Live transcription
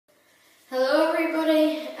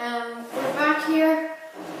everybody, we're back here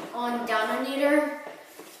on Danonator.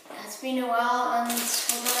 It's been a while and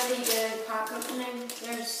we're going to be doing pack opening.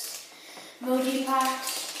 There's emoji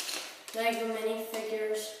packs, Lego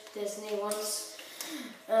minifigures, Disney ones.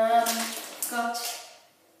 Got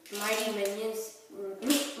Mighty Minis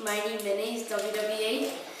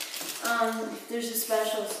WWE. There's the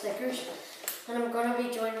special stickers. And I'm going to be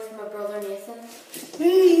joined with my brother Nathan.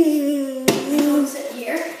 I'll sit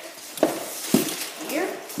here. Here.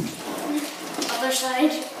 Other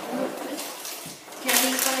side. Okay,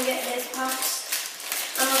 he's going to get his packs.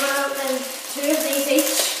 And we're going to open 2 of these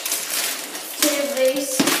each. 2 of these.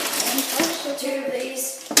 2 of these.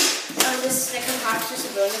 And this sticker pack's just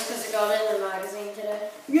a bonus because I got it in the magazine today.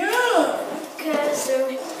 Yeah! Okay, so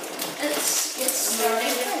let's get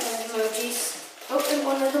started with emojis. Open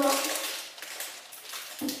one of them up.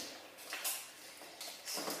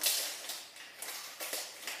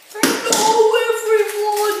 Hello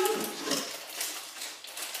everyone!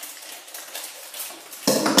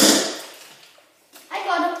 I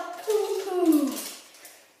got a poo-poo.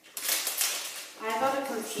 I got a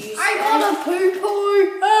confused. I got a poo-poo!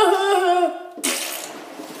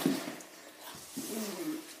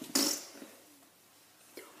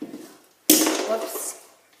 Whoops.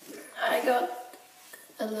 I got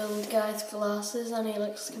a little guy's glasses and he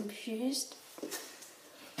looks confused.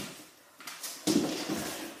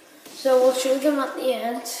 So we'll show them at the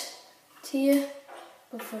end to you,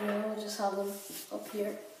 but for now we'll just have them up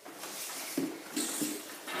here.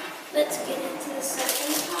 Let's get into the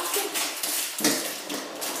second pocket.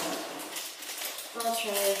 I'll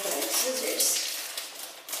try without scissors.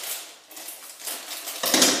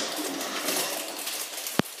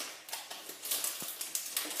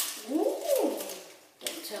 Ooh!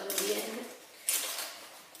 Don't tell me again.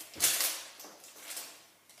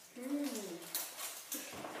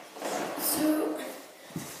 So,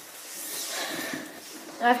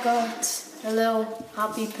 I've got a little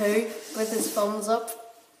happy poo with his thumbs up.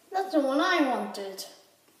 That's the one I wanted.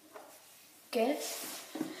 Okay.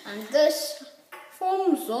 And this,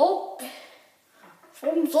 thumbs up.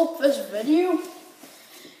 Thumbs up this video.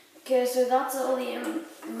 Okay, so that's all the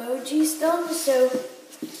emojis done. So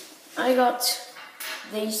I got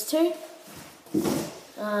these 2,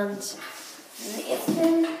 and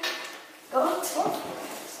Nathan got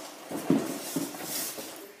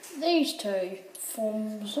these 2.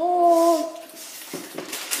 Thumbs up.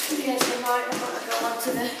 Okay, so now we're going to go on to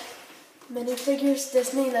the minifigures,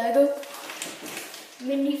 Disney Lego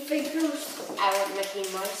minifigures. I want Mickey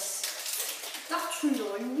Mouse. That's what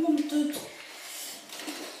I wanted.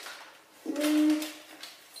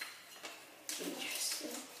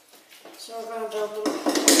 Interesting. So we're going to build them.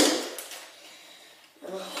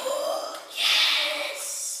 Yes!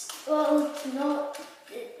 Well, not.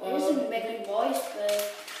 It isn't Mickey Mouse, but.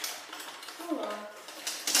 Hold on.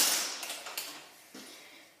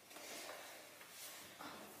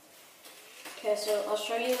 Okay, so I'll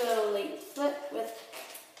show you the little leaflet with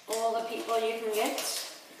all the people you can get.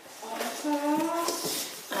 I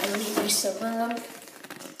only do some of them.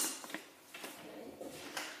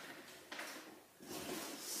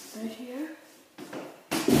 Right here.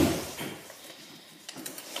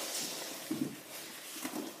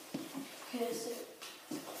 Okay, so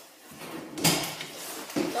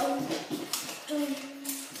done.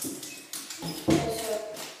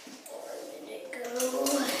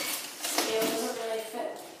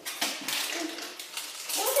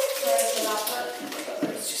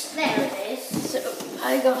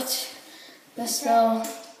 I got this little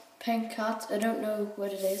pink cat. I don't know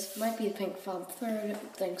what it is. It might be a pink panther. I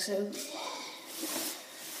don't think so.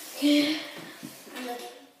 Okay. And I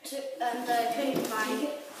couldn't find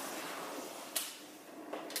it.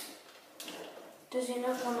 Does he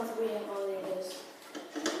not come with me? Oh, there it is.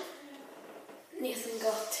 Nathan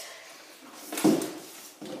got.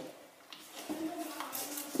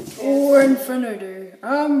 Or infinity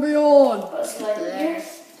and beyond. What's like here?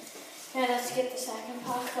 Yeah, let's get the second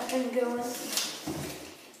pack up and going.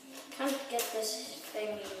 Can't get this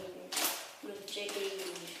thing with jiggy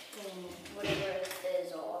whatever it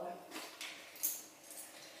is on.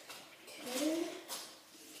 Okay.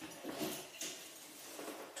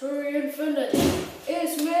 To infinity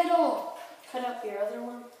is made of. Cut up your other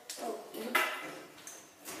one. Oh,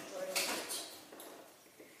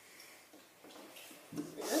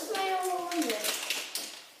 is this my other one? Yeah.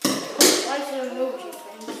 Like the emoji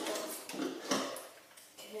thing.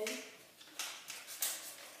 Okay.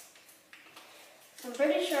 I'm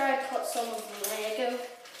pretty sure I cut some of the Lego.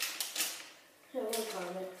 I won't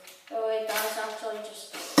harm it. Oh wait, that's actually just.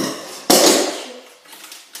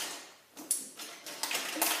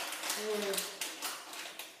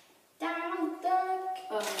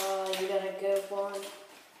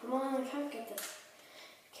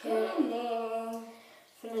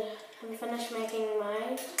 finished making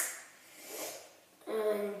mine.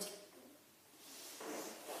 And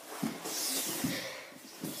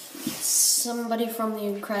somebody from The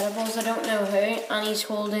Incredibles, I don't know who, and he's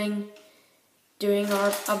doing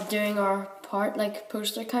our part, like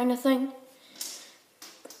poster kind of thing.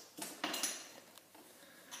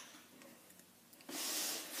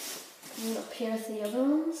 And up here's the other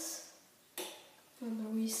ones. And the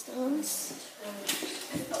wee stands.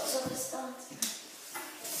 Lots of the stands.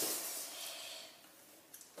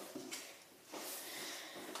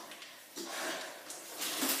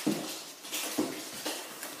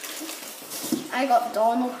 I got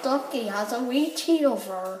Donald Duck. He has a wee Cheeto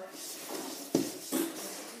fur.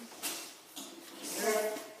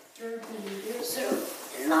 So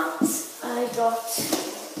in that I got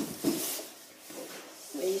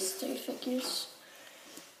these two figures.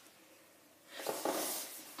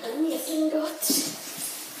 And Nathan got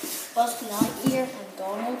Buzz Lightyear and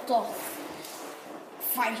Donald Duck.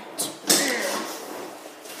 Fight.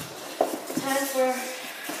 Time for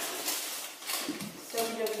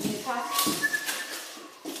WWE pack.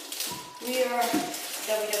 We are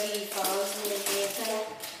WWE fans in the Nathan,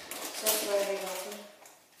 so that's where we got them.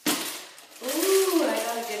 Ooh, I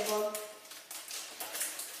got a good one.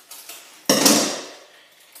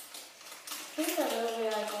 I think that movie I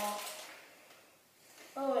got.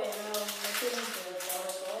 Oh wait, no, I didn't do it. That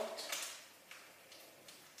was what?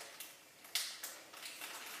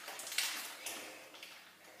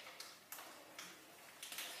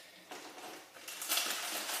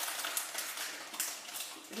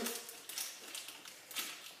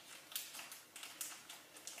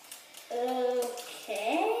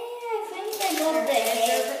 Okay, I think I got the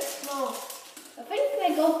heads. Small. I think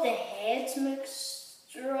I got the heads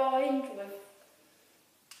mixed around with.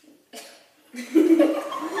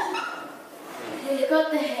 You got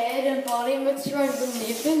the head and body mixed around with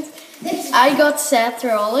Nathan's. I got Seth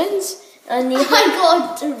Rollins and Nathan. I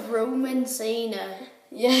got Roman Cena.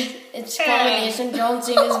 Yeah, it's a combination. John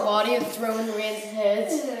Cena's body with Roman Reigns'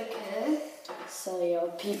 head. Okay. Silly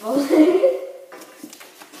old people.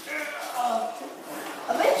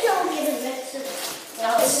 I bet y'all get a mix of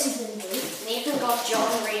That was season 2. Nathan got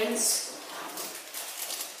John Reigns.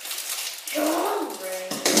 John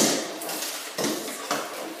Reigns.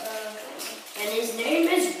 And his name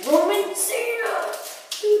is Roman Cena.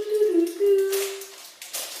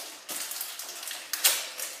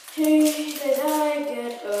 Who did I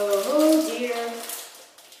get? Oh dear.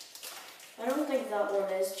 I don't think that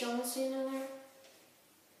one is John Cena there.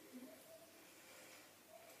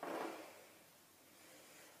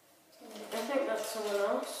 I think that's someone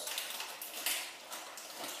else.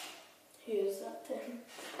 Who is that then?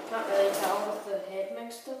 Can't really tell with the head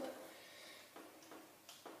mixed up.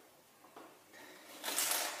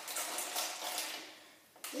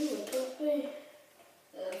 Ooh, what could it be?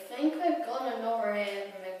 I think I've got another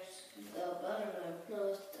head mixed up. I don't know. No,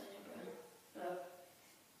 that's Daniel Bryan. Oh.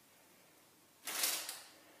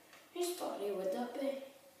 Whose body would that be? I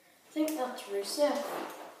think that's Rusev.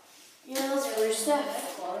 Yeah, that's Rusev.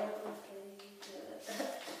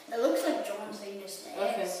 It looks like John Cena's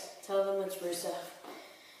Okay, legs. tell them it's Rusev.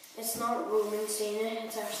 It's not Roman Cena,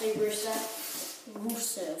 it's actually Rusev.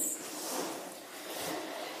 Rusev.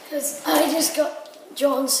 Because I just got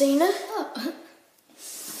John Cena. Oh.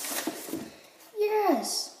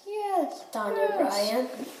 Yes. Daniel Yes. Bryan.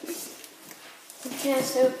 Okay,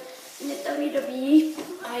 so in the WWE,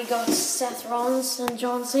 I got Seth Rollins and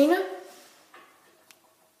John Cena.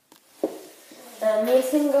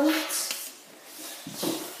 Nathan got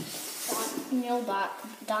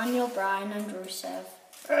Daniel Bryan and Rusev.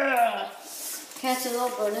 Okay, it's a little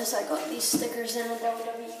bonus. I got these stickers in a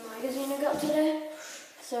WWE magazine I got today.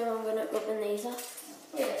 So I'm going to open these up.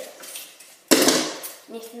 Yeah.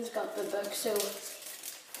 Nathan's got the book, so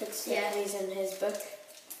it's these in his book.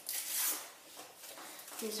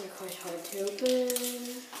 These are quite hard to open.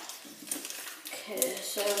 Okay,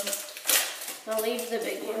 so I'll leave the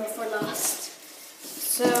big one for last.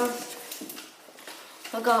 So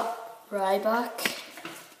I got Ryback.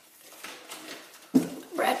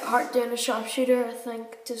 Bret Hart doing a sharpshooter, I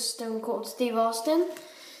think, to Stone Cold Steve Austin.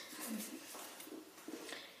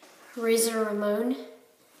 Razor Ramon.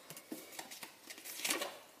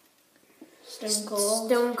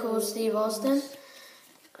 Stone Cold Steve Austin.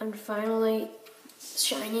 And finally,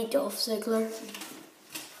 shiny Dolph Ziggler.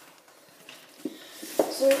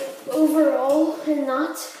 So overall in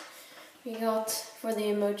that, we got for the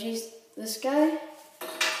emojis this guy.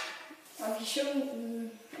 Have you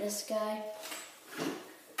shown this guy?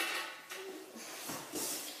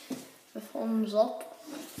 The thumbs up.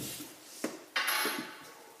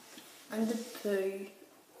 And the poo.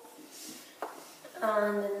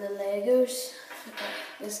 And in the Legos, I got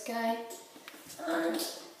this guy and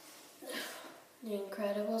the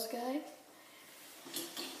Incredibles guy.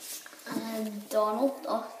 And Donald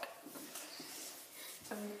Duck.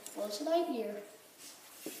 And Buzz Lightyear.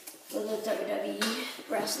 For the WWE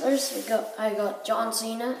wrestlers, I got John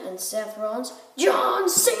Cena and Seth Rollins. John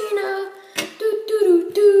Cena! Do do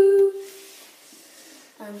do do!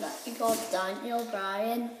 And I got Daniel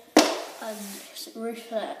Bryan and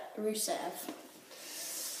Rusev.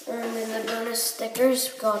 And in the bonus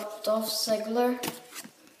stickers, we got Dolph Ziggler,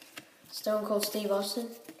 Stone Cold Steve Austin,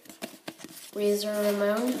 Razor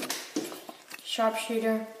Ramon,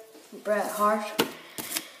 Sharpshooter, Bret Hart,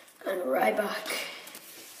 and Ryback.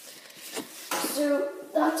 So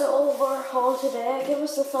that's all of our haul today. Give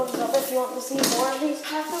us a thumbs up if you want to see more of these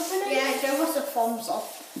pack openings. Yeah, give us a thumbs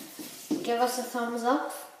up. Give us a thumbs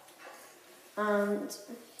up. And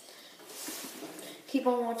keep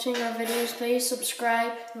on watching our videos, please.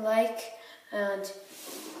 Subscribe, like, and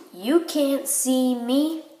you can't see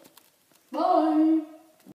me. Bye.